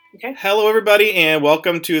Okay. Hello, everybody, and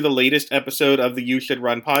welcome to the latest episode of the You Should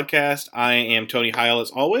Run podcast. I am Tony Heil,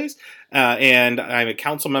 as always, and I'm a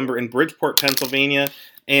council member in Bridgeport, Pennsylvania.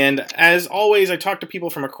 And as always, I talk to people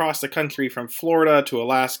from across the country, from Florida to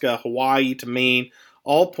Alaska, Hawaii to Maine,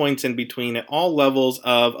 all points in between, at all levels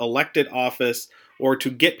of elected office or to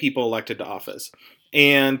get people elected to office.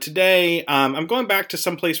 And today, I'm going back to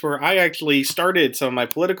some place where I actually started some of my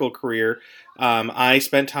political career. I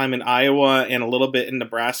spent time in Iowa and a little bit in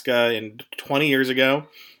Nebraska 20 years ago,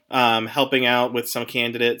 helping out with some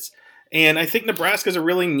candidates. And I think Nebraska is a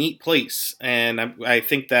really neat place. And I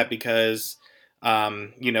think that because,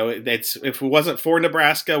 it's if it wasn't for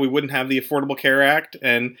Nebraska, we wouldn't have the Affordable Care Act.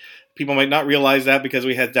 And people might not realize that because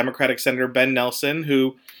we had Democratic Senator Ben Nelson,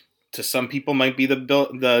 who to some people might be the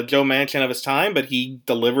Joe Manchin of his time, but he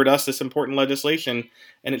delivered us this important legislation.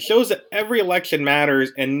 And it shows that every election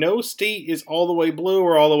matters, and no state is all the way blue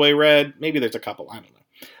or all the way red. Maybe there's a couple, I don't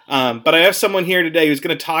know. But I have someone here today who's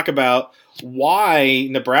going to talk about why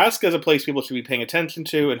Nebraska is a place people should be paying attention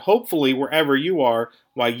to, and hopefully wherever you are,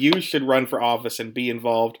 why you should run for office and be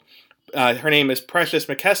involved. Her name is Precious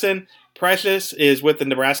McKesson. Precious is with the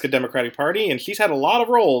Nebraska Democratic Party, and she's had a lot of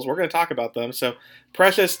roles. We're going to talk about them. So,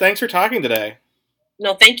 Precious, thanks for talking today.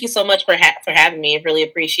 No, thank you so much for having me. I really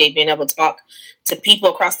appreciate being able to talk to people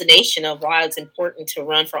across the nation of why it's important to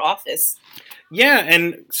run for office. Yeah,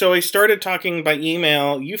 and so I started talking by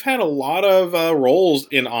email. You've had a lot of roles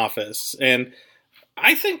in office, and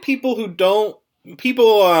I think people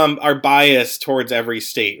are biased towards every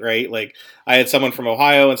state, right? Like I had someone from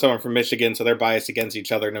Ohio and someone from Michigan, so they're biased against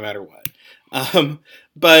each other no matter what.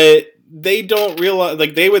 But they don't realize,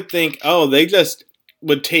 like they would think, oh, they just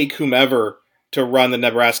would take whomever to run the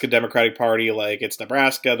Nebraska Democratic Party, like it's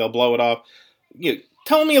Nebraska, they'll blow it off.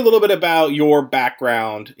 Tell me a little bit about your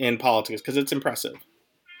background in politics, because it's impressive.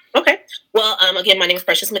 Okay. Well, again, my name is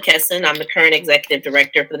Precious McKesson. I'm the current executive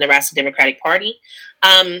director for the Nebraska Democratic Party.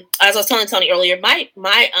 As I was telling Tony earlier,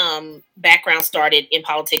 my background started in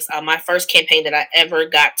politics. My first campaign that I ever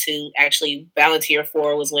got to actually volunteer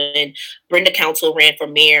for was when Brenda Council ran for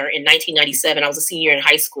mayor in 1997. I was a senior in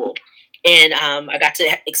high school. And I got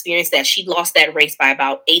to experience that. She lost that race by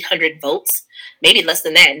about 800 votes, maybe less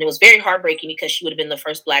than that. And it was very heartbreaking because she would have been the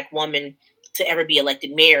first Black woman to ever be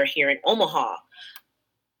elected mayor here in Omaha.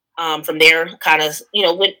 From there, kind of,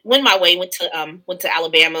 went my way, went to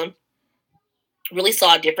Alabama. Really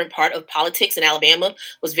saw a different part of politics in Alabama.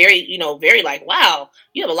 Was very, very like, wow,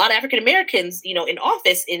 you have a lot of African Americans, in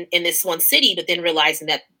office in this one city, but then realizing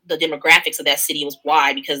that the demographics of that city was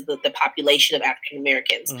wide because the population of African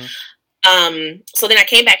Americans. Mm-hmm. So then I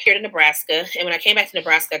came back here to Nebraska, and when I came back to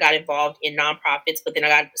Nebraska, I got involved in nonprofits, but then I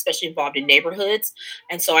got especially involved in neighborhoods.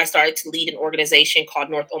 And so I started to lead an organization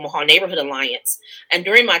called North Omaha Neighborhood Alliance. And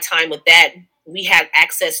during my time with that, we had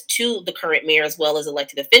access to the current mayor as well as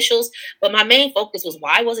elected officials. But my main focus was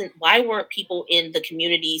why weren't people in the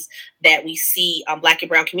communities that we see, Black and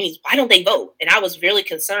brown communities, why don't they vote? And I was really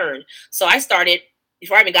concerned. So I started,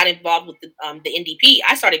 before I even got involved with the NDP,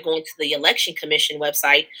 I started going to the Election Commission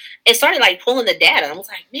website and started like pulling the data. I was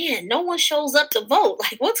like, man, no one shows up to vote.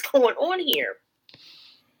 Like, what's going on here?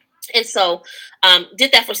 And so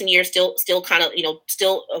did that for some years, still kind of,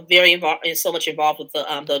 still very involved and so much involved with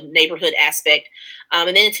the neighborhood aspect. And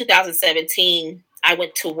then in 2017, I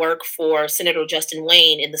went to work for Senator Justin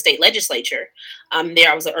Wayne in the state legislature.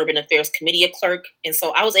 There I was an urban affairs committee clerk. And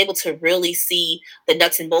so I was able to really see the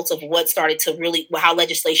nuts and bolts of what started to really, how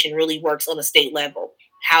legislation really works on a state level.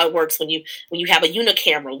 How it works when you have a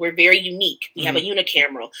unicameral. We're very unique. We have a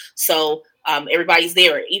unicameral. So everybody's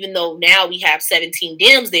there, even though now we have 17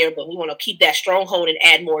 Dems there, but we want to keep that stronghold and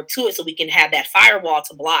add more to it so we can have that firewall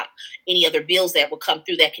to block any other bills that will come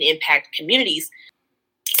through that can impact communities.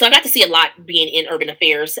 So I got to see a lot being in urban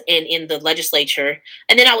affairs and in the legislature.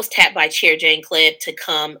 And then I was tapped by Chair Jane Klebb to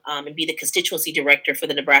come and be the constituency director for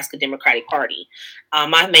the Nebraska Democratic Party.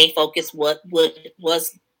 My main focus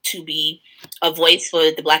was to be a voice for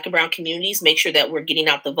the Black and brown communities, make sure that we're getting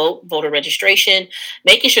out the voter registration,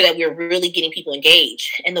 making sure that we're really getting people engaged.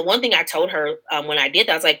 And the one thing I told her when I did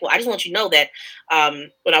that, I was like, well, I just want you to know that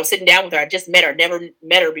when I was sitting down with her, I just met her, never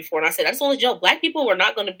met her before. And I said, I just want to know, Black people are no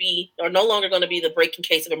longer going to be the breaking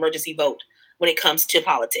case of emergency vote when it comes to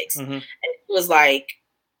politics. Mm-hmm. And it was like,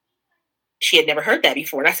 she had never heard that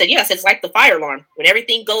before. And I said, yeah, it's like the fire alarm. When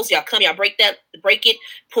everything goes, y'all come, y'all break it,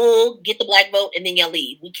 pull, get the Black vote, and then y'all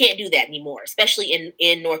leave. We can't do that anymore, especially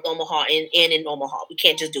in North Omaha and in Omaha. We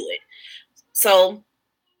can't just do it. So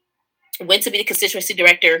went to be the constituency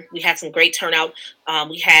director. We had some great turnout.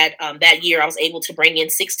 We had that year I was able to bring in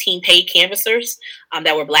 16 paid canvassers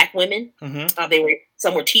that were Black women.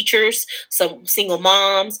 Some were teachers, some single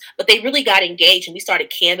moms, but they really got engaged, and we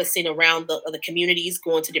started canvassing around the communities,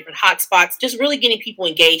 going to different hotspots, just really getting people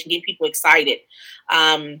engaged and getting people excited.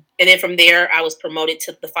 And then from there, I was promoted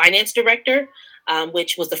to the finance director,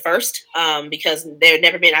 which was the first, because there had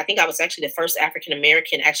never been. I think I was actually the first African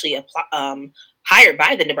American actually hired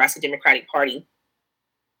by the Nebraska Democratic Party,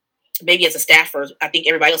 maybe as a staffer. I think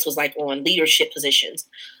everybody else was like on leadership positions.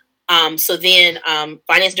 So then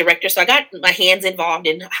finance director. So I got my hands involved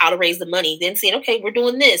in how to raise the money. Then saying, okay, we're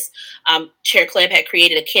doing this. Chair Klebb had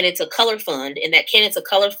created a Candidates of Color Fund, and that Candidates of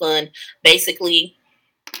Color Fund basically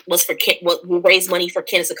was for we raise money for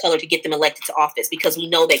candidates of color to get them elected to office, because we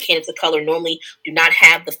know that candidates of color normally do not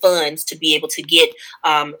have the funds to be able to get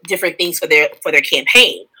different things for their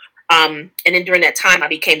campaign. And then during that time, I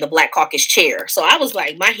became the Black Caucus chair. So I was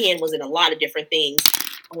like, my hand was in a lot of different things.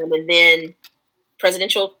 And then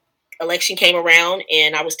presidential election came around,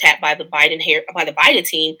 and I was tapped by the Biden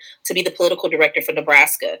team to be the political director for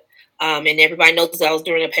Nebraska. And everybody knows that I was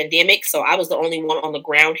during a pandemic, so I was the only one on the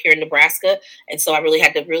ground here in Nebraska. And so I really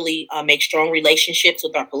had to make strong relationships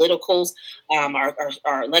with our politicals,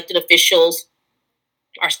 our elected officials,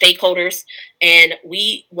 our stakeholders, and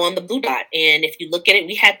we won the blue dot. And if you look at it,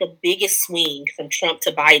 we had the biggest swing from Trump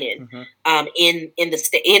to Biden in the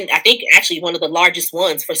state. I think actually one of the largest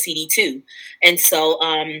ones for CD2. And so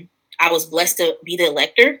I was blessed to be the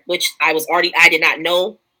elector, which I did not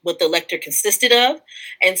know what the elector consisted of.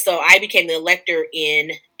 And so I became the elector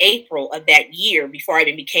in April of that year, before I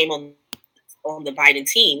even became on the Biden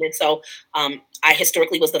team. And so I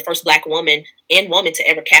historically was the first Black woman to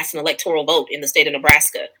ever cast an electoral vote in the state of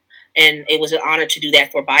Nebraska. And it was an honor to do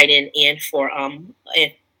that for Biden and for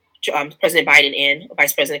President Biden and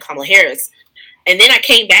Vice President Kamala Harris. And then I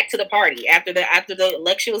came back to the party after the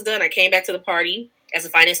election was done. I came back to the party as a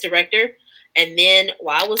finance director. And then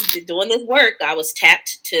while I was doing this work, I was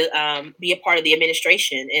tapped to be a part of the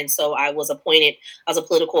administration. And so I was appointed, I was a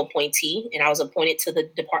political appointee, and I was appointed to the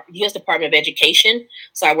U.S. Department of Education.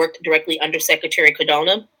 So I worked directly under Secretary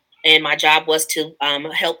Cardona. And my job was to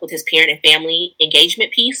help with his parent and family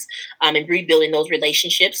engagement piece and rebuilding those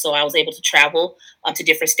relationships. So I was able to travel to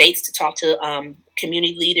different states to talk to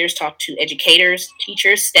community leaders, talk to educators,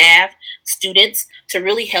 teachers, staff, students, to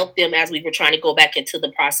really help them as we were trying to go back into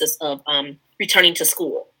the process of returning to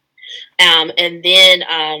school. And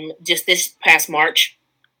then just this past March,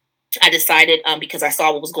 I decided, because I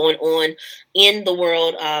saw what was going on in the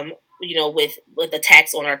world, with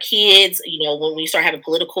attacks on our kids, when we start having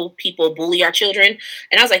political people bully our children.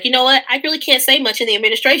 And I was like, you know what? I really can't say much in the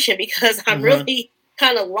administration, because I'm really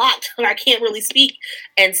kind of locked. I can't really speak.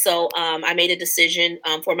 And so I made a decision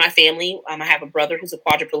for my family. I have a brother who's a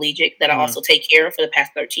quadriplegic that I also take care of for the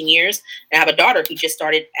past 13 years. And I have a daughter who just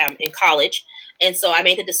started in college. And so I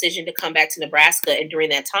made the decision to come back to Nebraska. And during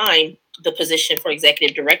that time, the position for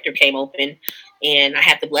executive director came open, and I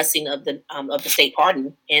had the blessing of the state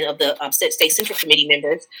party and of the state central committee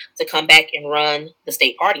members to come back and run the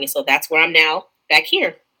state party. And so that's where I'm now back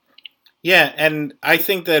here. Yeah, and I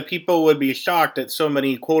think that people would be shocked at so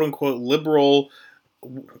many quote unquote liberal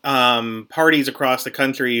parties across the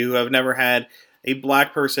country who have never had a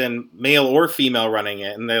Black person, male or female, running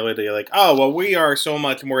it, and they're like, oh, well, we are so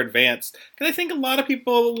much more advanced. Because I think a lot of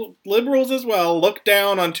people, liberals as well, look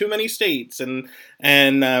down on too many states, and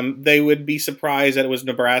they would be surprised that it was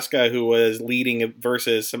Nebraska who was leading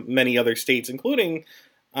versus many other states, including,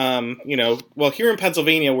 here in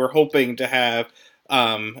Pennsylvania, we're hoping to have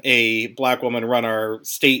a Black woman run our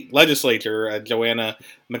state legislature, Joanna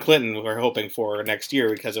McClinton, we're hoping for next year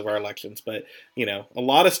because of our elections. But, a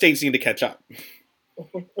lot of states need to catch up.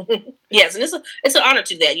 Yes, and it's an honor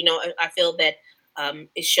to do that. I feel that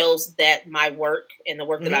it shows that my work and the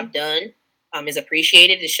work that I've done is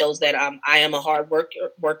appreciated. It shows that I am a hard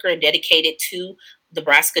worker and dedicated to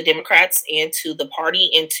Nebraska Democrats and to the party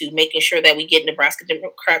and to making sure that we get Nebraska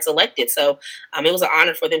Democrats elected. So it was an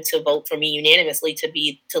honor for them to vote for me unanimously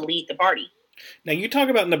to lead the party. Now, you talk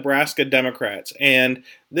about Nebraska Democrats, and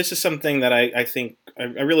this is something that I think I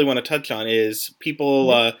really want to touch on, is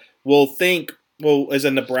people will think, well, does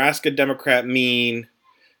a Nebraska Democrat mean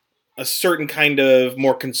a certain kind of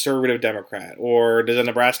more conservative Democrat, or does a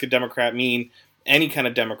Nebraska Democrat mean any kind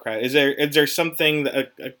of Democrat? Is there something,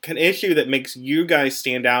 an issue that makes you guys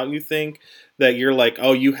stand out, you think, that you're like,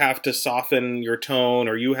 oh, you have to soften your tone,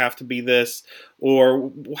 or you have to be this?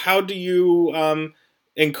 Or how do you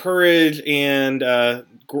encourage and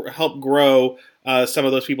help grow some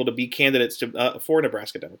of those people to be candidates for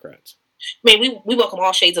Nebraska Democrats? I mean, we welcome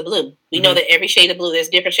all shades of blue. We know that every shade of blue, there's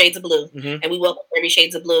different shades of blue, and we welcome every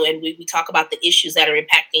shades of blue. And we talk about the issues that are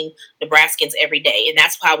impacting Nebraskans every day, and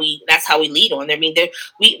that's how we lead on. I mean,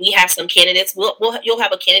 we have some candidates. You'll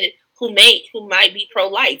have a candidate who might be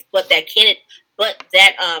pro-life, but that candidate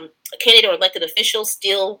or elected official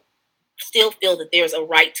still feel that there's a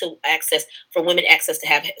right to access for women access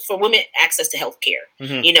to health care.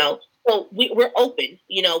 You know, so we're open.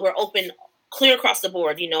 You know, we're open. Clear across the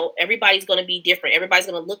board, you know, everybody's going to be different. Everybody's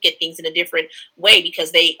going to look at things in a different way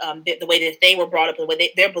because the way that they were brought up,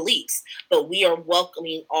 their beliefs. But we are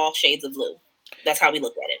welcoming all shades of blue. That's how we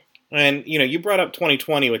look at it. And you know, you brought up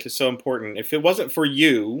 2020, which is so important. If it wasn't for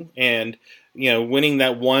you and winning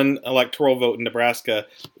that one electoral vote in Nebraska,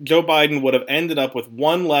 Joe Biden would have ended up with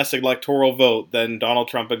one less electoral vote than Donald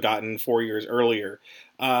Trump had gotten 4 years earlier.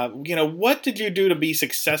 What did you do to be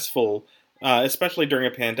successful? Especially during a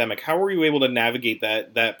pandemic, how were you able to navigate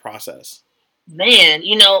that process? Man,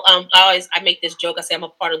 I make this joke. I say I'm a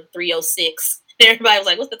part of the 306. Everybody was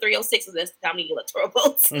like, "What's the 306?" And that's how many electoral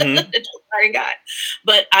votes that Joe Biden got.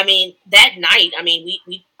 But I mean, that night,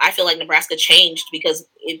 I feel like Nebraska changed because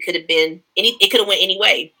it could have been it could have went any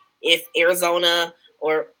way. If Arizona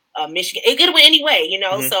or Michigan, it could have went any way,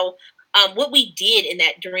 So what we did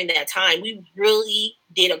during that time, we really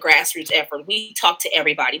did a grassroots effort. We talked to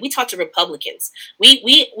everybody. We talked to Republicans.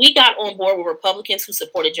 We got on board with Republicans who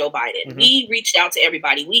supported Joe Biden. We reached out to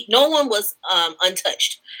everybody. No one was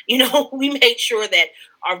untouched. We made sure that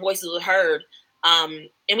our voices were heard. And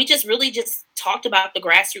we just really talked about the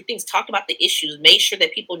grassroots things, talked about the issues, made sure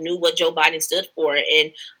that people knew what Joe Biden stood for,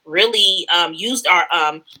 and really used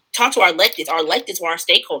talked to our electeds. Our electeds were our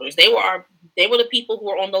stakeholders. They were the people who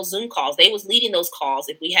were on those Zoom calls. They was leading those calls.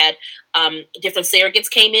 If we had different surrogates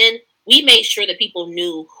came in, we made sure that people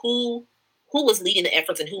knew who was leading the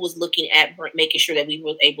efforts and who was looking at making sure that we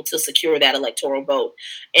were able to secure that electoral vote.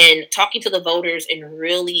 And talking to the voters and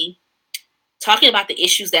really talking about the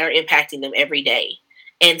issues that are impacting them every day.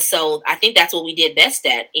 And so I think that's what we did best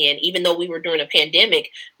at. And even though we were during a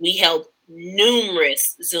pandemic, we held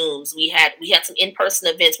numerous Zooms. We had some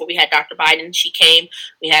in-person events where we had Dr. Biden. She came.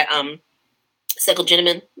 We had second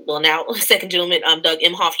gentleman, Doug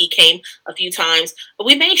Emhoff, he came a few times. But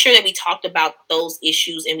we made sure that we talked about those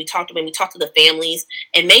issues, and we talked to the families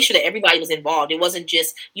and made sure that everybody was involved. It wasn't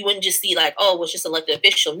just, you wouldn't just see like, oh, it's just elected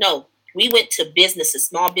official. No, we went to businesses,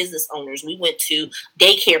 small business owners. We went to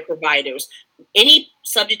daycare providers. Any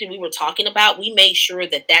subject that we were talking about, we made sure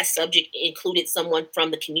that subject included someone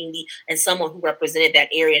from the community and someone who represented that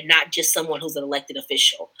area, not just someone who's an elected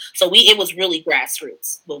official. So it was really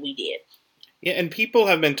grassroots what we did. Yeah, and people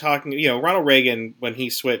have been talking, Ronald Reagan, when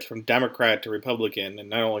he switched from Democrat to Republican,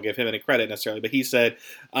 and I don't want to give him any credit necessarily, but he said,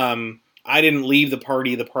 I didn't leave the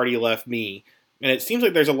party left me. And it seems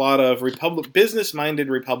like there's a lot of business-minded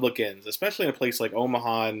Republicans, especially in a place like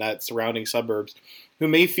Omaha and that surrounding suburbs, who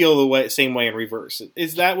may feel the same way in reverse.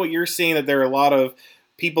 Is that what you're seeing, that there are a lot of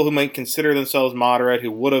people who might consider themselves moderate,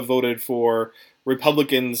 who would have voted for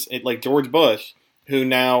Republicans like George Bush, who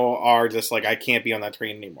now are just like, I can't be on that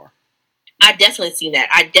train anymore? I definitely seen that.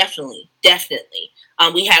 Definitely.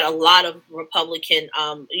 We had a lot of Republican,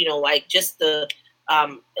 like just the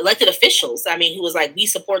elected officials. Who was like, we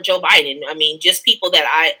support Joe Biden. Just people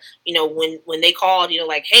that when they called,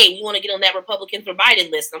 like, hey, we want to get on that Republican for Biden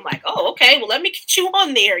list. I'm like, oh, okay, well, let me get you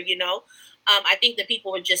on there. I think that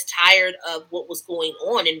people were just tired of what was going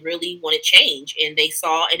on and really wanted change. And they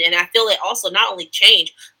saw, and I feel that also not only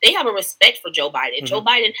change, they have a respect for Joe Biden. Mm-hmm. Joe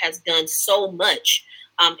Biden has done so much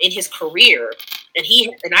in his career. And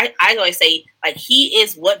I always say, like, he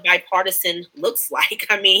is what bipartisan looks like.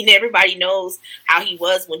 Everybody knows how he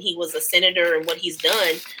was when he was a senator and what he's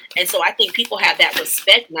done. And so I think people have that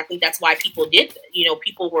respect. And I think that's why people did,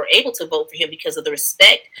 people were able to vote for him because of the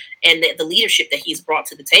respect and the leadership that he's brought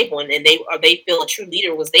to the table. And they feel a true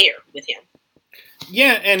leader was there with him.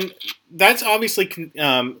 Yeah. And that's obviously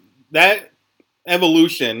that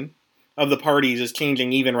evolution of the parties is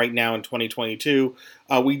changing even right now in 2022.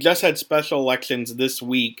 We just had special elections this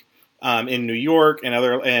week in New York and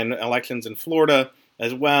elections in Florida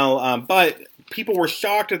as well. But people were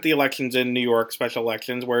shocked at the elections in New York, special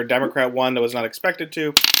elections, where a Democrat won that was not expected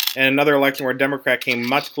to, and another election where a Democrat came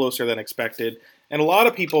much closer than expected. And a lot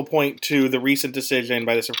of people point to the recent decision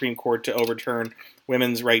by the Supreme Court to overturn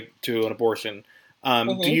women's right to an abortion.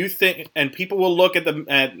 Do you think, and people will look at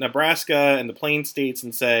Nebraska and the Plain States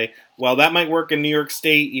and say, well, that might work in New York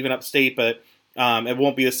State, even upstate, but it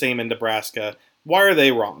won't be the same in Nebraska. Why are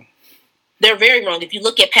they wrong? They're very wrong. If you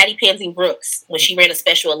look at Patty Pansy Brooks, when she ran a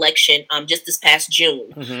special election just this past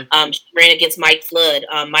June, she ran against Mike Flood.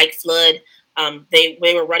 Mike Flood, they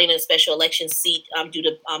were running a special election seat due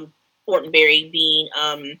to Fortenberry being,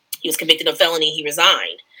 he was convicted of felony, he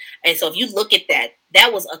resigned. And so if you look at that,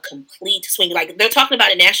 that was a complete swing. Like, they're talking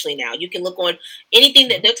about it nationally now. You can look on anything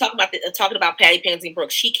that they're talking about Patty Pansy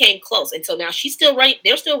Brooks. She came close. And so now she's still running.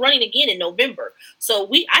 They're still running again in November. So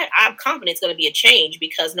I'm confident it's going to be a change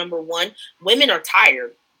because, number one, women are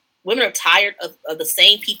tired. Women are tired of the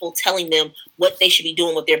same people telling them what they should be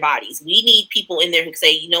doing with their bodies. We need people in there who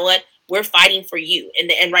say, you know what? We're fighting for you.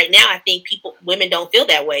 And right now, I think women don't feel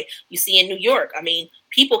that way. You see in New York, I mean,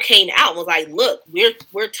 people came out and was like, look,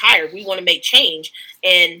 we're tired. We want to make change.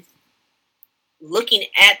 And looking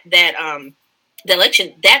at that the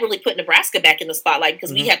election, that really put Nebraska back in the spotlight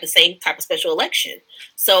because we had the same type of special election.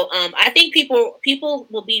 So I think people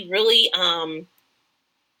will be really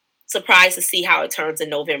surprised to see how it turns in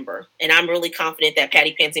November. And I'm really confident that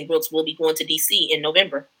Patty Pansy Brooks will be going to D.C. in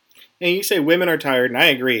November. And you say women are tired, and I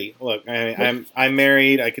agree. Look, I'm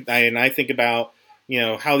married. I think about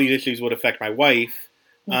how these issues would affect my wife.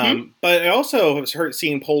 But I also have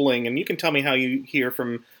seen polling, and you can tell me how you hear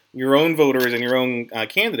from your own voters and your own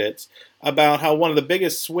candidates about how one of the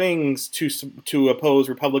biggest swings to oppose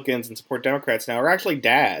Republicans and support Democrats now are actually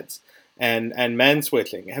dads and men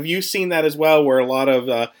switching. Have you seen that as well, where a lot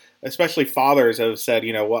of especially fathers have said,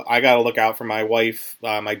 what, I got to look out for my wife,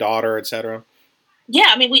 my daughter, etc.? Yeah,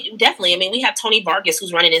 I mean, we definitely. I mean, we have Tony Vargas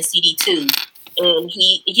who's running in CD2, and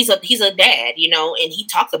he's a dad, and he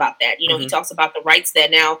talks about that. He talks about the rights that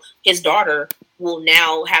now his daughter will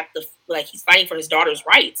now have to, like, he's fighting for his daughter's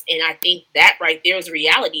rights, and I think that right there is a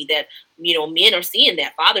reality that men are seeing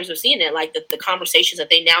that, fathers are seeing that, like the conversations that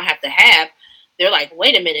they now have to have. They're like,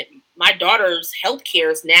 wait a minute, my daughter's health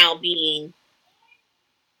care is now being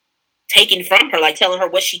taken from her, like telling her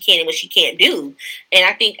what she can and what she can't do. And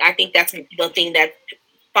I think that's the thing that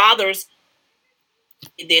fathers,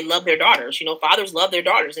 they love their daughters. Fathers love their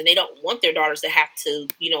daughters, and they don't want their daughters to have to,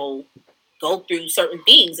 go through certain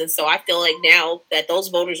things. And so I feel like now that those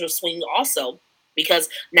voters are swinging also, because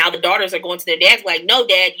now the daughters are going to their dads like, no,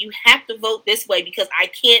 Dad, you have to vote this way because I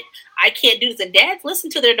can't do this. And dads listen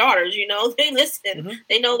to their daughters, they listen.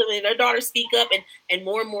 They know that when their daughters speak up, and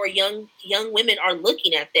more young women are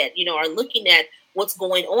looking at that, are looking at what's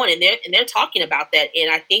going on, and they're talking about that.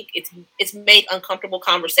 And I think it's made uncomfortable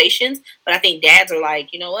conversations, but I think dads are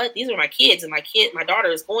like, you know what, these are my kids, and my daughter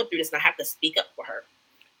is going through this, and I have to speak up for her.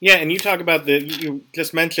 Yeah, and you talk about you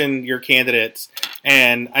just mentioned your candidates,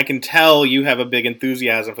 and I can tell you have a big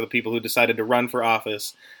enthusiasm for the people who decided to run for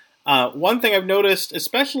office. One thing I've noticed,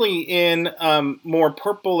 especially in more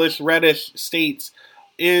purplish, reddish states,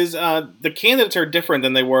 is the candidates are different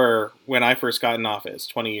than they were when I first got in office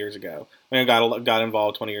 20 years ago, when I got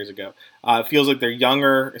involved 20 years ago. It feels like they're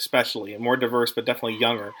younger, especially, and more diverse, but definitely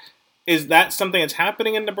younger. Is that something that's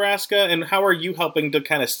happening in Nebraska, and how are you helping to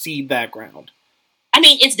kind of seed that ground?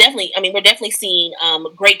 We're definitely seeing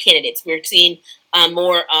great candidates. We're seeing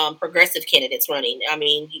more progressive candidates running.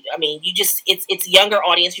 It's younger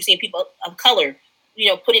audience. You're seeing people of color,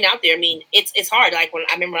 putting out there. I mean, it's hard. Like when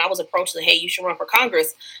I was approached, hey, you should run for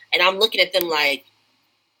Congress, and I'm looking at them like,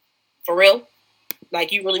 for real?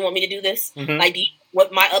 Like, you really want me to do this? Like,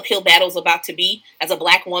 what my uphill battle is about to be as a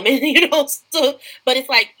Black woman, So, but it's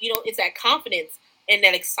like, it's that confidence and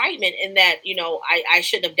that excitement, and that, I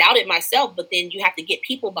shouldn't have doubted myself, but then you have to get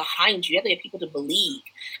people behind you. You have to get people to believe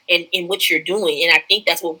in what you're doing. And I think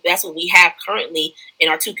that's what we have currently in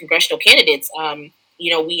our two congressional candidates.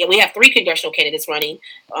 We have three congressional candidates running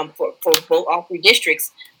for both all three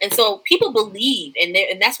districts. And so people believe,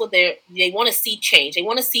 and that's what they want to see change. They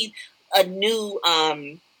want to see a new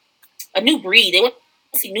breed. They want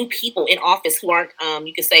see new people in office who aren't,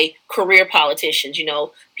 you could say, career politicians,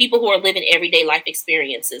 people who are living everyday life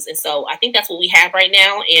experiences. And so I think that's what we have right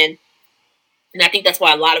now. And I think that's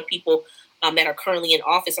why a lot of people that are currently in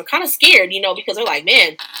office are kind of scared, because they're like,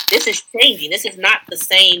 man, this is changing. This is not the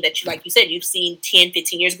same that like you said, you've seen 10,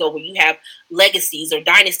 15 years ago, where you have legacies or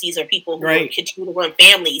dynasties or people who continue to run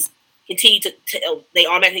families, continue to they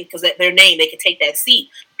automatically, because their name, they can take that seat.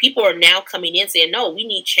 People are now coming in saying, no, we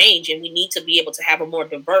need change, and we need to be able to have a more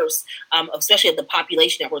diverse, especially of the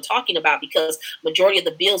population that we're talking about, because majority of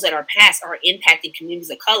the bills that are passed are impacting communities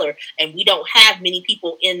of color, and we don't have many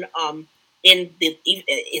people in the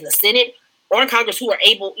Senate or in Congress who are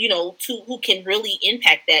able, who can really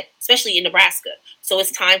impact that, especially in Nebraska. So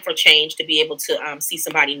it's time for change to be able to see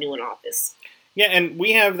somebody new in office. Yeah, and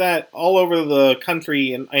we have that all over the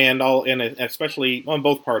country, and especially on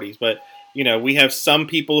both parties. But we have some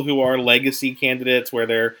people who are legacy candidates, where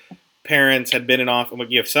they're parents had been in office.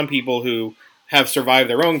 You have some people who have survived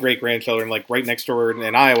their own great-grandchildren, like right next door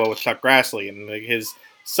in Iowa with Chuck Grassley, and like, his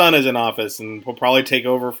son is in office and will probably take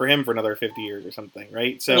over for him for another 50 years or something,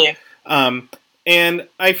 right? So, and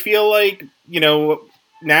I feel like,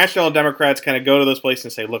 national Democrats kind of go to those places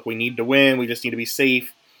and say, look, we need to win, we just need to be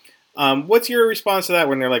safe. What's your response to that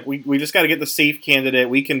when they're like, we just got to get the safe candidate,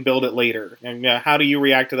 we can build it later? And how do you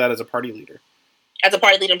react to that as a party leader? As a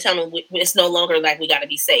party leader, I'm telling them it's no longer like we got to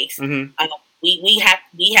be safe. Mm-hmm. We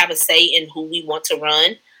have a say in who we want to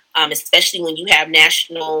run, especially when you have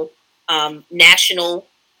national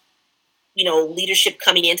leadership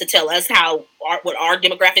coming in to tell us what our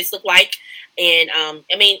demographics look like. And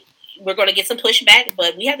we're going to get some pushback,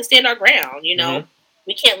 but we have to stand our ground. Mm-hmm.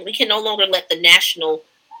 We can no longer let the national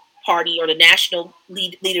party or the national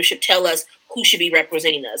leadership tell us who should be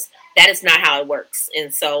representing us. That is not how it works.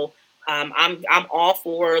 And so I'm all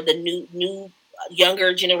for the new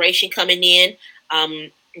younger generation coming in.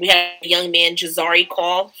 We have a young man, Jazari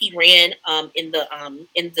Call. He ran in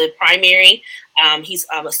the primary. He's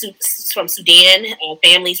from Sudan.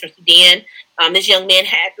 Families from Sudan. This young man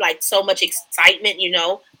had like so much excitement,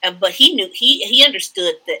 but he knew he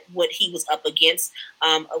understood that what he was up against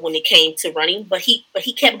when it came to running. But he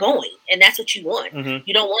kept going, and that's what you want. Mm-hmm.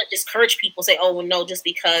 You don't want to discourage people. Say, oh well, no, just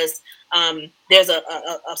because there's a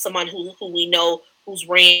someone who we know who's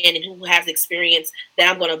ran and who has experience that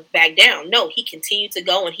I'm going to back down. No, he continued to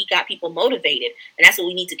go and he got people motivated, and that's what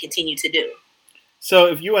we need to continue to do. So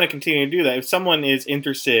if you want to continue to do that, if someone is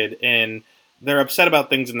interested and they're upset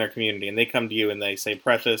about things in their community and they come to you and they say,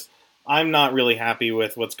 Precious, I'm not really happy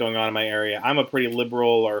with what's going on in my area. I'm a pretty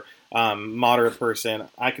liberal or moderate person.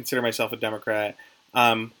 I consider myself a Democrat.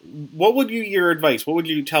 What would your advice? What would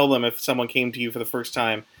you tell them if someone came to you for the first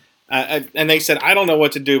time and they said, I don't know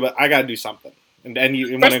what to do, but I got to do something? And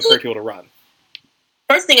you want to encourage people to run.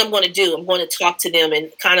 First thing I'm going to do, I'm going to talk to them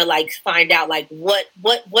and kind of like find out like what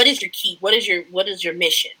is your key, what is your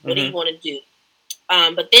mission, what do you want to do,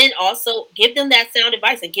 but then also give them that sound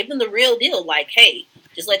advice and give them the real deal. Like, hey,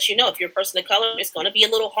 just let you know, if you're a person of color, it's going to be a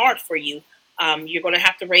little hard for you. You're going to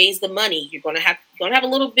have to raise the money. You're going to have a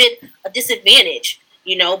little bit of disadvantage,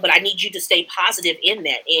 but I need you to stay positive in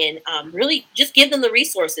that and really just give them the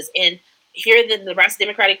resources. And here at the Nebraska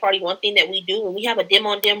Democratic Party, one thing that we do when we have a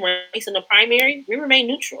dim-on-dim race in the primary, we remain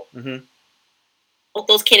neutral. Mm-hmm. Both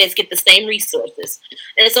those candidates get the same resources.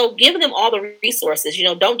 And so giving them all the resources,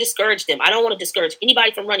 don't discourage them. I don't want to discourage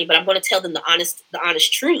anybody from running, but I'm going to tell them the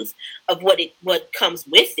honest truth of what comes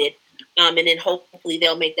with it. And then hopefully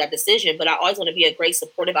they'll make that decision. But I always want to be a great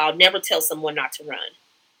supportive. I'll never tell someone not to run.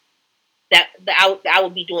 I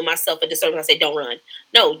would be doing myself a disservice if I say don't run.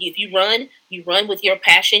 No, if you run with your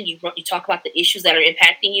passion. You talk about the issues that are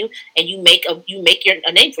impacting you, and you make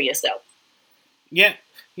a name for yourself. Yeah,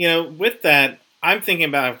 with that, I'm thinking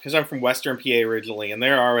about, because I'm from Western PA originally, and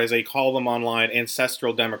there are, as they call them online,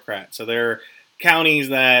 ancestral Democrats. So there are counties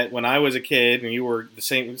that when I was a kid and you were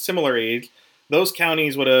similar age, those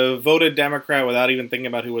counties would have voted Democrat without even thinking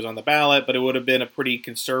about who was on the ballot, but it would have been a pretty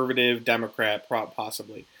conservative Democrat,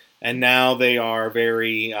 possibly. And now they are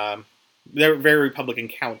they're very Republican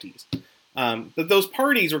counties. But those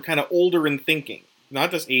parties were kind of older in thinking,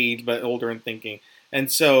 not just age, but older in thinking. And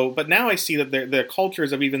so, but now I see that the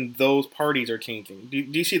cultures of even those parties are changing. Do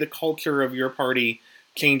you see the culture of your party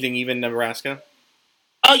changing even in Nebraska?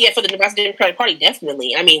 Oh yeah, for the Nebraska Democratic Party,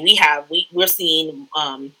 definitely. I mean, we're seeing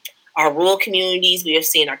our rural communities. We are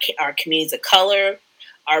seeing our communities of color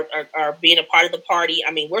are being a part of the party.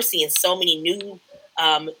 I mean, we're seeing so many new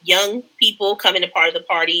young people coming a part of the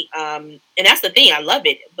party, and that's the thing. I love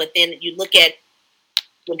it. But then you look at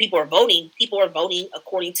when people are voting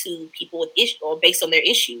according to people with issues or based on their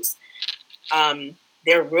issues.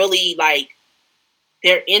 They're really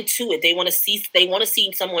they're into it. They want to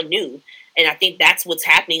see someone new, and I think that's what's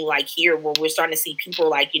happening. Like here, where we're starting to see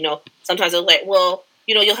people sometimes they're like, well,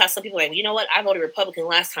 you'll have some people like, you know what, I voted Republican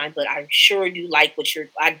last time, but I sure do like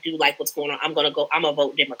I do like what's going on. I'm gonna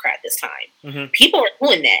vote Democrat this time. Mm-hmm. People are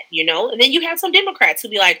doing that, and then you have some Democrats who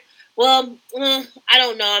be like, well, I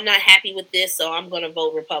don't know, I'm not happy with this, so I'm gonna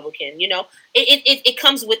vote Republican. It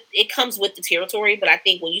comes with the territory, but I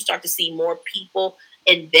think when you start to see more people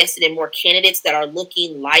invested in more candidates that are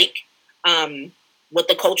looking like what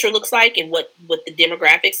the culture looks like and what the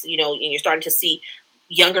demographics, and you're starting to see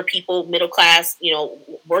younger people, middle class,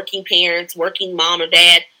 working parents, working mom or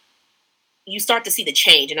dad, you start to see the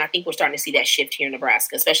change. And I think we're starting to see that shift here in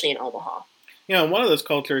Nebraska, especially in Omaha. One of those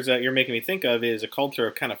cultures that you're making me think of is a culture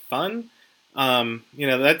of kind of fun.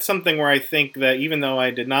 That's something where I think that even though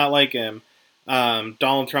I did not like him,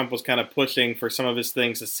 Donald Trump was kind of pushing for some of his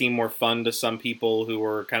things to seem more fun to some people who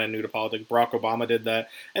were kind of new to politics. Barack Obama did that,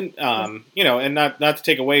 and and not to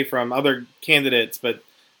take away from other candidates, but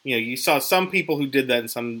you saw some people who did that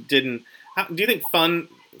and some didn't. Do you think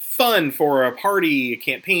fun for a party, a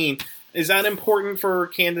campaign, is that important for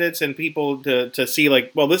candidates and people to see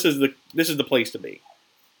like, well, this is the place to be?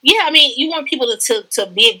 Yeah, I mean, you want people to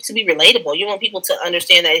be relatable. You want people to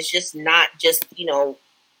understand that it's just not just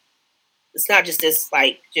it's not just this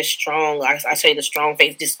like just strong. I say the strong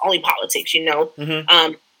face, just only politics.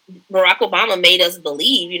 Mm-hmm. Barack Obama made us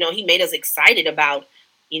believe. He made us excited about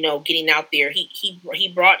getting out there.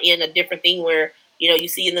 He brought in a different thing where you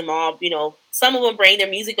see them all. Some of them bring their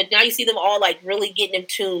music, but now you see them all like really getting in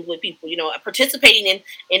tune with people. Participating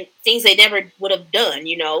in things they never would have done.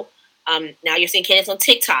 Now you're seeing candidates on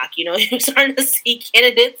TikTok, you're starting to see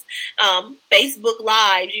candidates, Facebook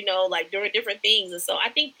Lives, like doing different things. And so I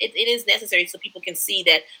think it is necessary so people can see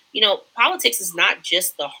that, politics is not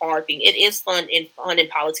just the hard thing. It is fun in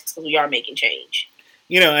politics because we are making change.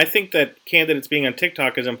 I think that candidates being on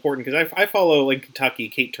TikTok is important because I follow in Kentucky,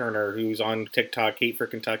 Kate Turner, who's on TikTok, Kate for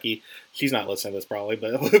Kentucky. She's not listening to this probably,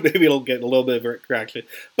 but maybe it'll get a little bit of reaction.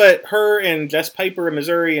 But her and Jess Piper in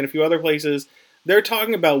Missouri and a few other places, they're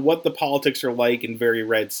talking about what the politics are like in very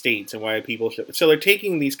red states and why people should. So they're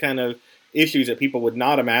taking these kind of issues that people would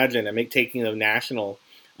not imagine and taking them national.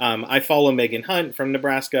 I follow Megan Hunt from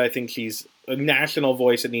Nebraska. I think she's a national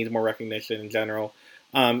voice that needs more recognition in general.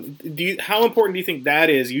 How important do you think that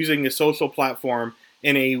is, using a social platform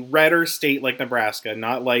in a redder state like Nebraska,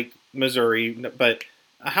 not like Missouri, but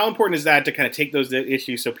how important is that to kind of take those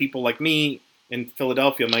issues so people like me in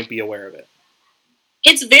Philadelphia might be aware of it?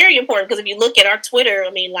 It's very important because if you look at our Twitter,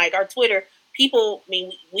 our Twitter people,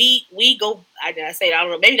 we go, I don't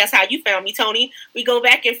know, maybe that's how you found me, Tony. We go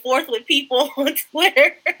back and forth with people on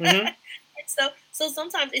Twitter. Mm-hmm. So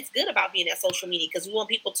sometimes it's good about being at social media because we want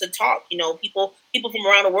people to talk. People from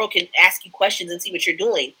around the world can ask you questions and see what you're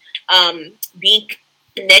doing. Being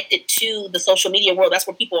connected to the social media world, that's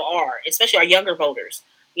where people are, especially our younger voters.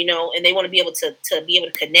 And they want to be able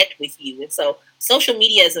to connect with you. And so social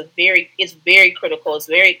media is very critical. It's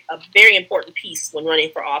a very important piece when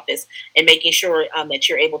running for office and making sure that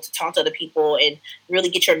you're able to talk to other people and really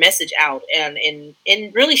get your message out and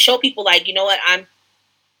really show people like, I'm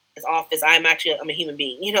a human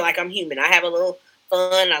being, I'm human. I have a little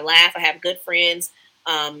fun. I laugh. I have good friends.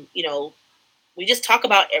 We just talk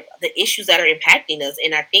about the issues that are impacting us.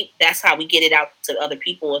 And I think that's how we get it out to other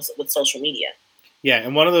people with social media. Yeah,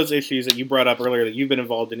 and one of those issues that you brought up earlier that you've been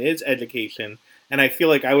involved in is education. And I feel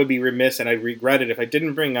like I would be remiss and I'd regret it if I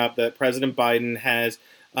didn't bring up that President Biden has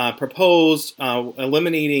proposed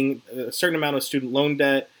eliminating a certain amount of student loan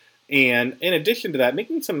debt. And in addition to that,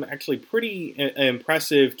 making some actually pretty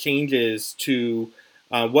impressive changes to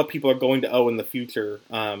what people are going to owe in the future.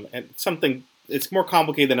 And something, it's more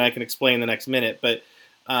complicated than I can explain in the next minute. But,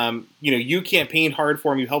 you campaigned hard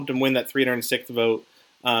for him. You helped him win that 306th vote.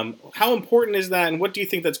 How important is that, and what do you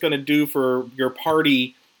think that's going to do for your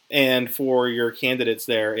party and for your candidates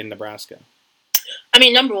there in Nebraska?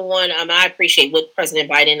 Number one, I appreciate with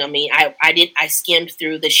President Biden. I skimmed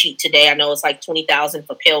through the sheet today. I know it's like $20,000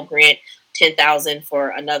 for Pell Grant, $10,000 for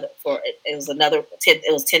another.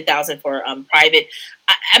 It was $10,000 for private.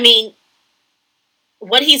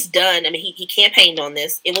 What he's done. He campaigned on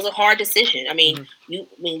this. It was a hard decision.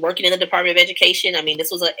 Working in the Department of Education.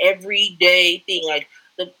 This was an everyday thing. Like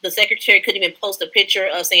the secretary couldn't even post a picture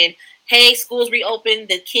of saying, hey, schools reopened,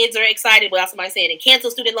 the kids are excited without somebody saying, and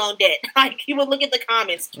cancel student loan debt. Like, you would look at the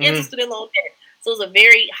comments, cancel student loan debt. So it's a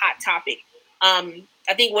very hot topic. I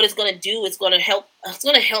think what it's going to do is going to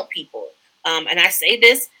help people. And I say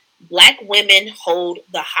this, Black women hold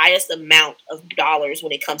the highest amount of dollars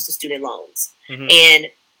when it comes to student loans. Mm-hmm. And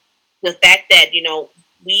the fact that,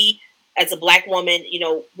 we, as a Black woman,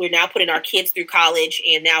 we're now putting our kids through college,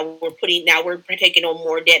 and now we're taking on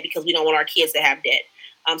more debt because we don't want our kids to have debt.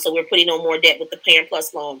 So we're putting on more debt with the Parent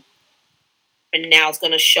Plus loan. And now it's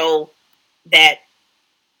going to show that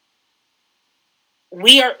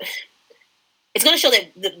it's going to show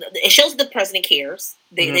that it shows the president cares.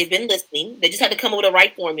 They've been listening. They just had to come up with the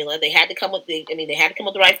right formula. They had to come up with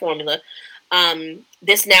the right formula.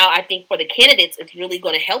 This now, I think, for the candidates, it's really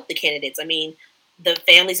going to help the candidates. The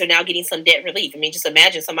families are now getting some debt relief. Just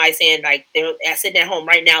imagine somebody saying, like, they're sitting at home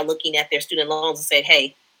right now looking at their student loans and saying,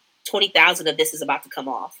 hey, $20,000 of this is about to come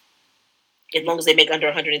off. As long as they make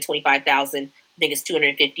under $125,000, I think it's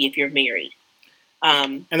 $250 if you're married.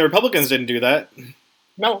 And the Republicans didn't do that.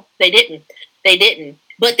 No, they didn't.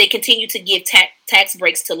 But they continue to give tax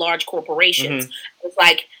breaks to large corporations. Mm-hmm. It's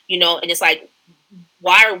like, and it's like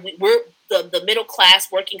why are we're the middle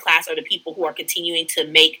class, working class are the people who are continuing to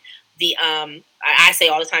make the I say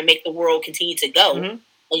all the time, make the world continue to go. Mm-hmm.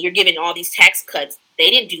 And you're giving all these tax cuts. They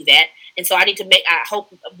didn't do that. And so I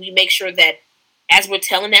hope we make sure that as we're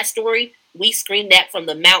telling that story, we scream that from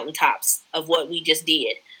the mountaintops of what we just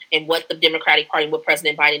did and what the Democratic Party and what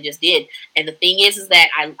President Biden just did. And the thing is that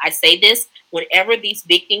I say this, whenever these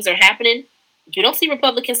big things are happening, you don't see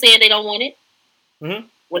Republicans saying they don't want it. Mm-hmm.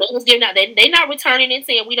 They're not returning and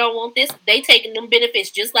saying we don't want this. They taking them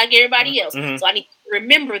benefits just like everybody else. Mm-hmm. So I need to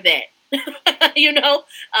remember that.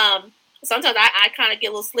 Sometimes I kind of get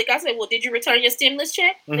a little slick. I say, well, did you return your stimulus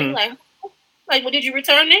check? Mm-hmm. And like, well, did you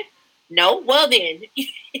return it? No. Well, then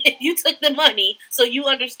you took the money, so you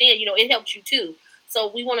understand. It helps you too.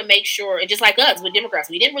 So we want to make sure, and just like us with Democrats,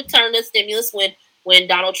 we didn't return the stimulus when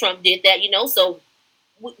Donald Trump did that. So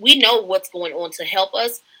we know what's going on to help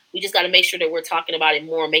us. We just got to make sure that we're talking about it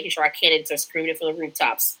more, making sure our candidates are screaming it from the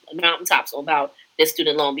rooftops, mountaintops about this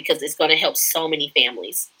student loan, because it's going to help so many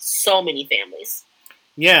families. So many families.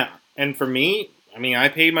 Yeah, and for me, I mean, I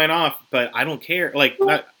paid mine off, but I don't care. Like,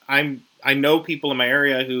 I know people in my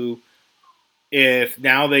area who, if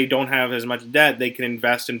now they don't have as much debt, they can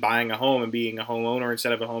invest in buying a home and being a homeowner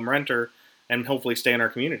instead of a home renter, and hopefully stay in our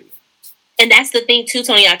community. And that's the thing too,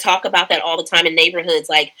 Tony. I talk about that all the time in neighborhoods.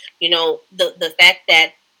 Like, the fact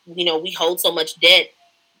that we hold so much debt,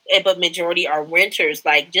 but majority are renters.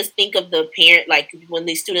 Like, just think of the parent, like when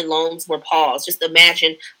these student loans were paused, just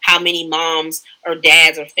imagine how many moms or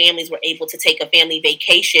dads or families were able to take a family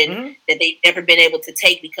vacation Mm-hmm. that they've never been able to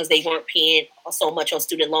take because they weren't paying so much on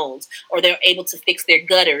student loans, or they're able to fix their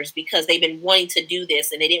gutters because they've been wanting to do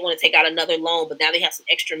this and they didn't want to take out another loan, but now they have some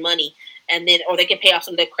extra money, and then, or they can pay off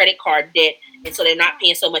some of their credit card debt, and so they're not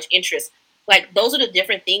paying so much interest. Like, those are the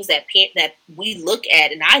different things that we look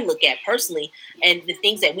at, and I look at personally, and the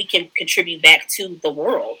things that we can contribute back to the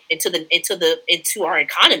world, into our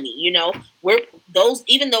economy.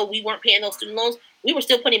 Even though we weren't paying those student loans, we were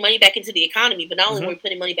still putting money back into the economy. But not only were we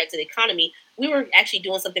putting money back to the economy, we were actually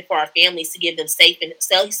doing something for our families to give them safe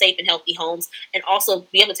and healthy homes, and also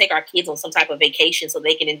be able to take our kids on some type of vacation so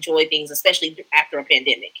they can enjoy things, especially after a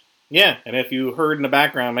pandemic. Yeah, and if you heard in the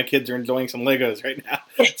background, my kids are enjoying some Legos right now,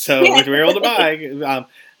 so which we're able to buy.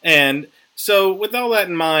 And so, with all that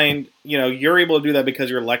in mind, you're able to do that because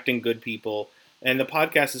you're electing good people. And the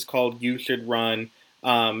podcast is called You Should Run.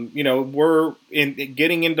 We're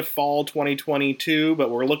getting into fall 2022, but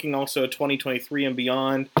we're looking also at 2023 and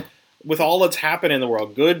beyond. With all that's happened in the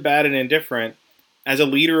world, good, bad, and indifferent, as a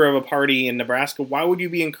leader of a party in Nebraska, why would you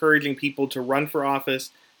be encouraging people to run for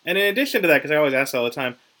office? And in addition to that, because I always ask that all the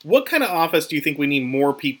time, what kind of office do you think we need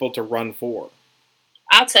more people to run for?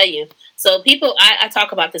 I'll tell you. So people, I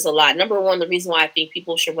talk about this a lot. Number one, the reason why I think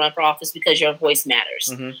people should run for office is because your voice matters.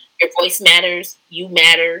 Mm-hmm. Your voice matters. You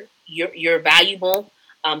matter. You're valuable.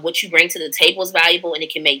 What you bring to the table is valuable, and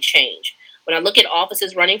it can make change. When I look at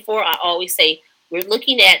offices running for, I always say we're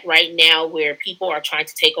looking at right now where people are trying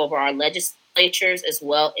to take over our legislatures as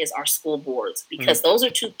well as our school boards, because those are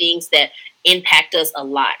two things that impact us a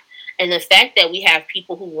lot. And the fact that we have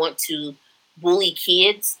people who want to bully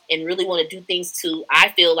kids and really want to do things to, I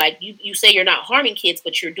feel like you say you're not harming kids,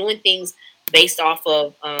 but you're doing things based off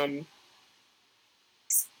of, and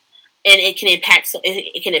it can impact.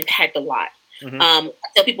 It can impact a lot. Mm-hmm. I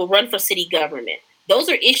tell people, run for city government. Those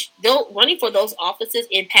are running for those offices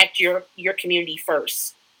impact your community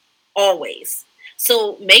first, always.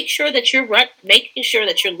 So make sure that making sure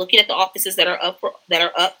that you're looking at the offices that are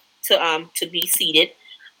up to be seated.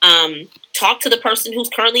 Talk to the person who's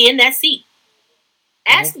currently in that seat.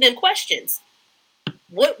 Ask them questions.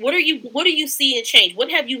 What do you see in change?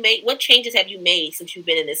 What changes have you made since you've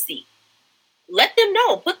been in this seat? Let them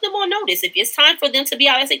know. Put them on notice. If it's time for them to be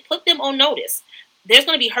out, I say put them on notice. There's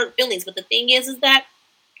going to be hurt feelings, but the thing is that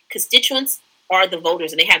constituents are the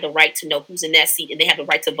voters, and they have the right to know who's in that seat, and they have the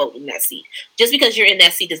right to vote in that seat. Just because you're in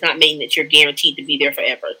that seat does not mean that you're guaranteed to be there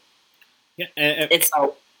forever. Yeah, and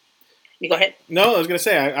so. You go ahead. No, I was going to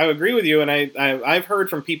say, I agree with you, and I've heard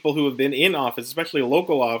from people who have been in office, especially a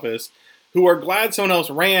local office, who are glad someone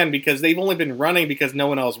else ran because they've only been running because no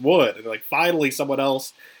one else would. And like, finally someone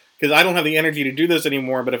else, because I don't have the energy to do this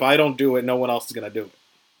anymore, but if I don't do it, no one else is going to do it.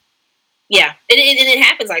 Yeah, and it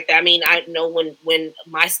happens like that. I mean, I know when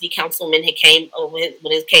my city councilman when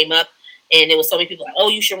it came up, and there was so many people like, oh,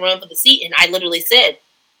 you should run for the seat, and I literally said,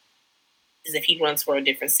 as if he runs for a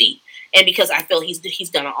different seat. And because I feel he's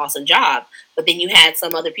done an awesome job. But then you had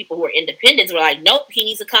some other people who are independents who were like, nope, he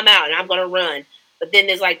needs to come out and I'm going to run. But then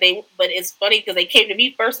but it's funny because they came to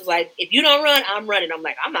me first. It was like, if you don't run, I'm running. I'm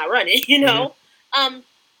like, I'm not running,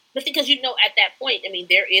 But because at that point, I mean,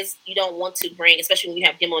 you don't want to bring, especially when you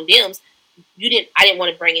have Dem on Dems. I didn't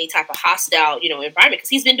want to bring any type of hostile, environment because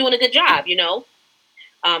he's been doing a good job.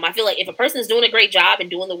 I feel like if a person is doing a great job and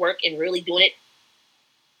doing the work and really doing it,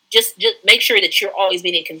 just make sure that you're always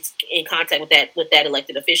being in contact with that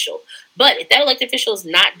elected official. But if that elected official is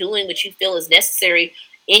not doing what you feel is necessary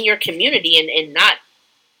in your community and not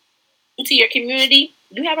to your community,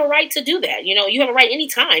 you have a right to do that. You have a right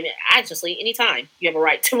anytime. Anytime you have a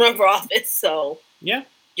right to run for office. So yeah,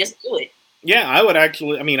 just do it. Yeah, I would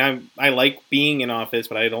actually. I mean, I like being in office,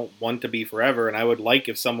 but I don't want to be forever. And I would like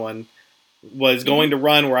if someone was going to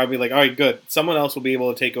run where I'd be like, all right, good. Someone else will be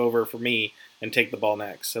able to take over for me and take the ball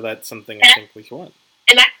next. So that's something I think we should want.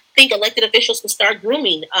 And I think elected officials can start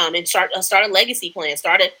grooming, and start a legacy plan,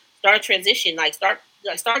 start a transition, start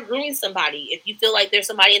grooming somebody. If you feel like there's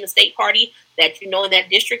somebody in the state party that in that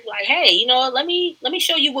district, like, hey, let me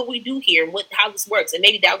show you what we do here and how this works, and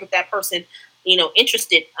maybe that'll get that person,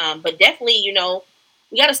 interested. But definitely,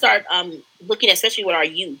 we got to start looking, especially with our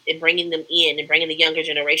youth, and bringing them in and bringing the younger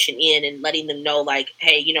generation in and letting them know, like,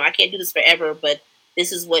 hey, I can't do this forever, but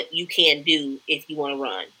this is what you can do if you want to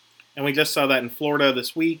run. And we just saw that in Florida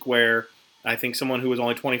this week, where I think someone who was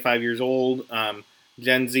only 25 years old,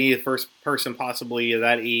 Gen Z, the first person possibly of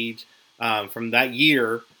that age from that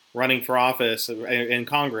year running for office in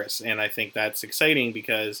Congress. And I think that's exciting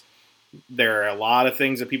because there are a lot of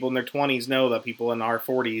things that people in their 20s know that people in our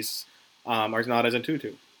 40s are not as into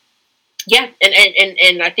to. Yeah,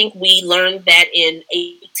 and I think we learned that in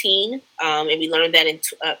 18, and we learned that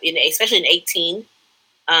especially in 18,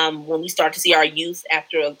 when we start to see our youth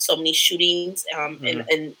after so many shootings, and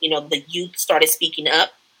the youth started speaking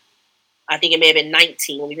up. I think it may have been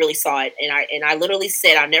 19 when we really saw it, and I literally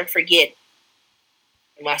said, I'll never forget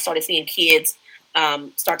when I started seeing kids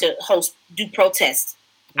start to do protests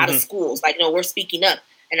out of schools, like, we're speaking up.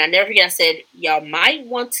 And I never forget, I said, y'all might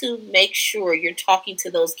want to make sure you're talking to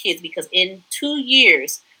those kids, because in 2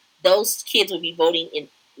 years, those kids will be voting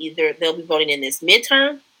they'll be voting in this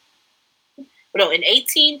midterm, in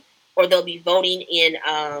 18, or they'll be voting in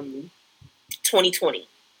 2020.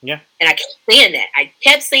 Yeah. And I kept saying that. I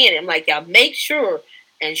kept saying it. I'm like, y'all make sure.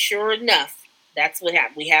 And sure enough, that's what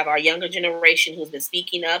happened. We have our younger generation who's been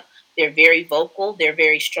speaking up. They're very vocal. They're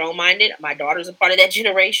very strong-minded. My daughter's a part of that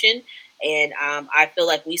generation. And I feel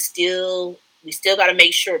like we still got to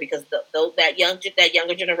make sure, because that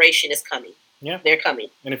younger generation is coming. Yeah. They're coming.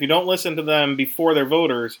 And if you don't listen to them before they're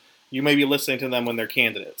voters, you may be listening to them when they're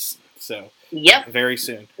candidates. So yep. Very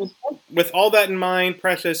soon. With all that in mind,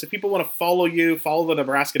 Precious, if people want to follow you, follow the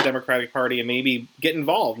Nebraska Democratic Party, and maybe get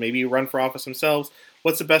involved, maybe run for office themselves,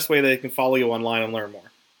 what's the best way they can follow you online and learn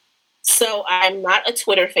more? So I'm not a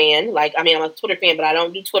Twitter fan. I'm a Twitter fan, but I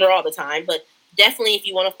don't do Twitter all the time. But definitely, if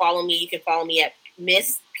you want to follow me, you can follow me at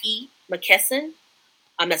Miss P. McKesson.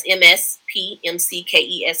 That's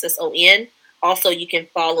MSPMCKESSON. Also, you can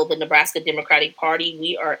follow the Nebraska Democratic Party.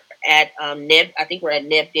 We are at NEB. I think we're at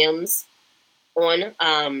NEB Dems on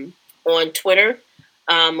Twitter.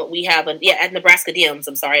 We have at Nebraska Dems.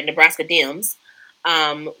 I'm sorry, at Nebraska Dems.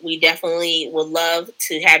 We definitely would love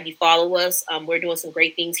to have you follow us. We're doing some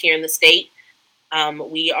great things here in the state.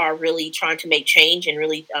 We are really trying to make change and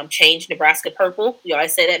really change Nebraska purple. We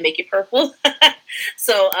always say that, make it purple.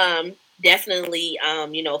 So definitely,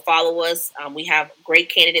 follow us. We have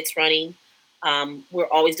great candidates running. We're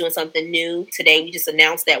always doing something new. Today, we just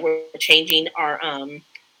announced that we're changing our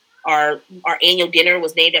annual dinner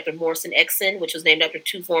was named after Morrison Exon, which was named after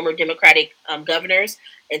two former Democratic governors.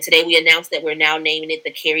 And today we announced that we're now naming it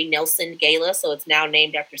the Kerry Nelson Gala. So it's now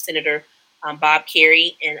named after Senator Bob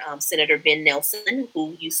Kerry and Senator Ben Nelson,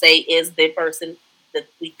 who you say is the person that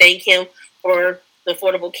we thank him for the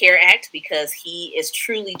Affordable Care Act, because he is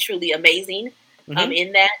truly, truly amazing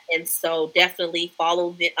in that. And so definitely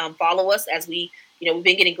follow us as we've been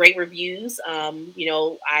getting great reviews.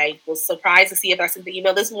 I was surprised to see, if I sent the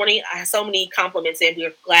email this morning, I had so many compliments, and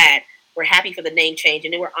we're happy for the name change.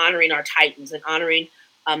 And then we're honoring our Titans and honoring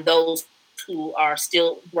those who are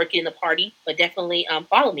still working in the party. But definitely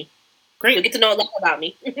follow me. Great. You'll get to know a lot about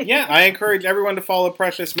me. Yeah, I encourage everyone to follow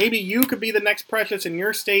Precious. Maybe you could be the next Precious in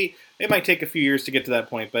your state. It might take a few years to get to that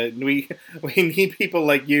point, but we need people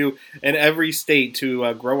like you in every state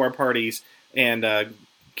to grow our parties and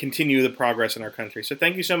continue the progress in our country. So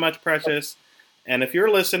thank you so much, Precious. And if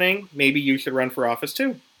you're listening, maybe you should run for office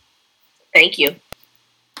too. Thank you.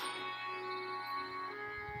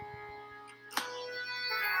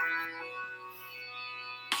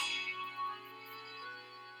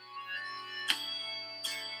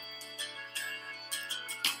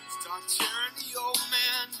 Start tearing the old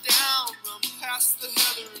man down, run past the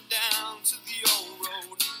heather and down to the old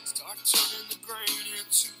road. are turning the grain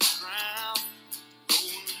into the ground,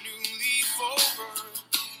 rolling a new leaf over.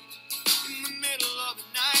 In the middle of the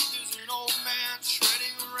night, there's an old man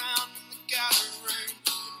treading around in the gathering rain.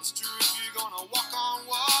 Mister, if you're gonna walk on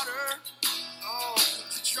water, oh,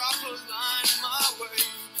 could you drop a line my way?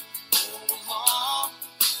 Omaha,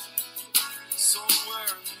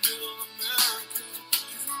 somewhere in the middle of America,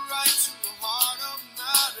 give a right to the heart of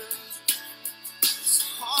matters. It's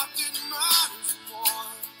the heart that matters more.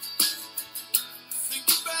 Think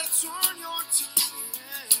you better turn your TV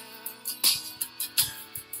in.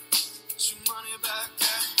 Put your money back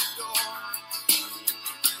at